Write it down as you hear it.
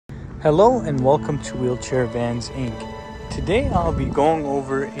Hello and welcome to Wheelchair Vans Inc. Today I'll be going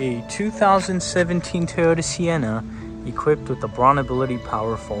over a 2017 Toyota Sienna equipped with a BraunAbility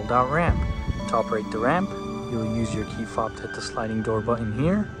power fold-out ramp. To operate the ramp, you'll use your key fob to hit the sliding door button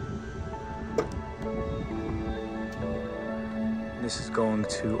here. This is going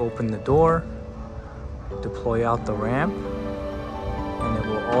to open the door, deploy out the ramp, and it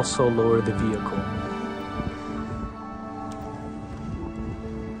will also lower the vehicle.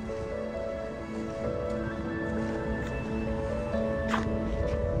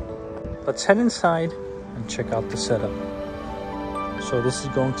 Let's head inside and check out the setup. So this is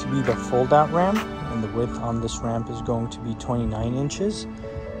going to be the fold-out ramp, and the width on this ramp is going to be 29 inches.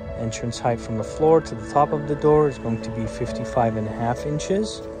 Entrance height from the floor to the top of the door is going to be 55.5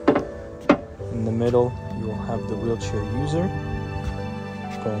 inches. In the middle, you will have the wheelchair user.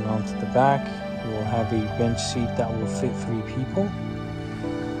 Going on to the back, you will have a bench seat that will fit 3 people.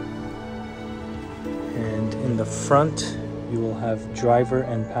 And in the front, you will have driver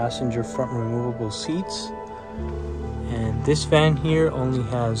and passenger front removable seats. And this van here only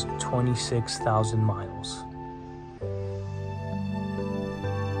has 26,000 miles.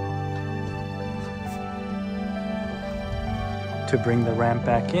 To bring the ramp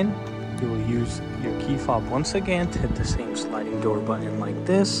back in, you will use your key fob once again to hit the same sliding door button like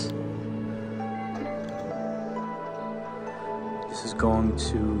this. This is going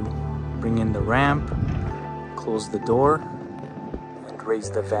to bring in the ramp, close the door, and raise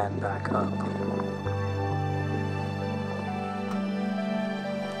the van back up.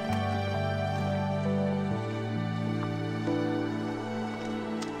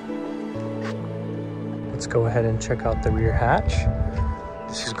 Let's go ahead and check out the rear hatch.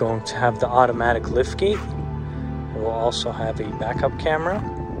 This is going to have the automatic liftgate. It will also have a backup camera.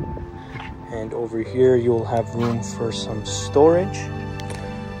 And over here you'll have room for some storage.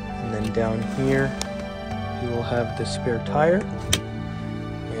 And then down here you will have the spare tire.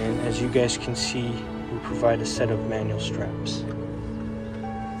 And as you guys can see, we provide a set of manual straps.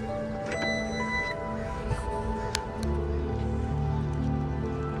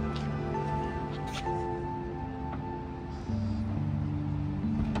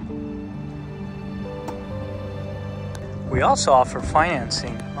 We also offer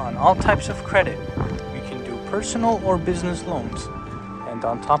financing on all types of credit. We can do personal or business loans. And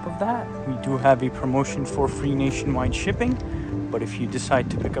on top of that, we do have a promotion for free nationwide shipping. But if you decide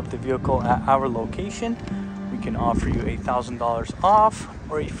to pick up the vehicle at our location, we can offer you $1,000 off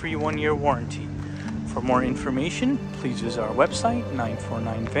or a free 1-year warranty. For more information, please visit our website,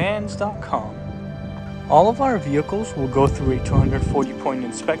 949vans.com. All of our vehicles will go through a 240-point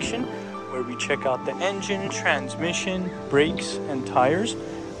inspection, where we check out the engine, transmission, brakes, and tires.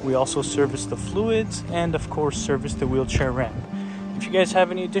 We also service the fluids and of course service the wheelchair ramp. If you guys have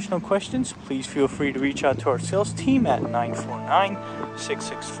any additional questions, please feel free to reach out to our sales team at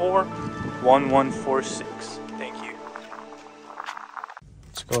 949-664-1146. Thank you.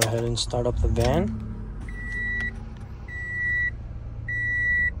 Let's go ahead and start up the van.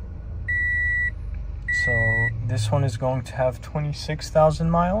 So this one is going to have 26,000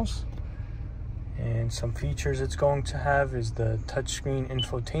 miles. And some features it's going to have is the touchscreen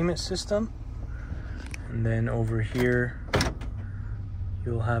infotainment system. And then over here,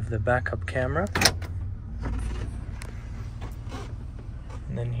 you'll have the backup camera.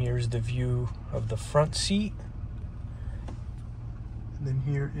 And then here's the view of the front seat. And then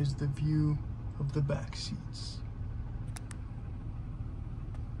here is the view of the back seats.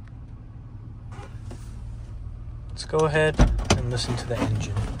 Let's go ahead and listen to the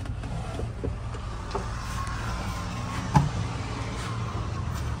engine.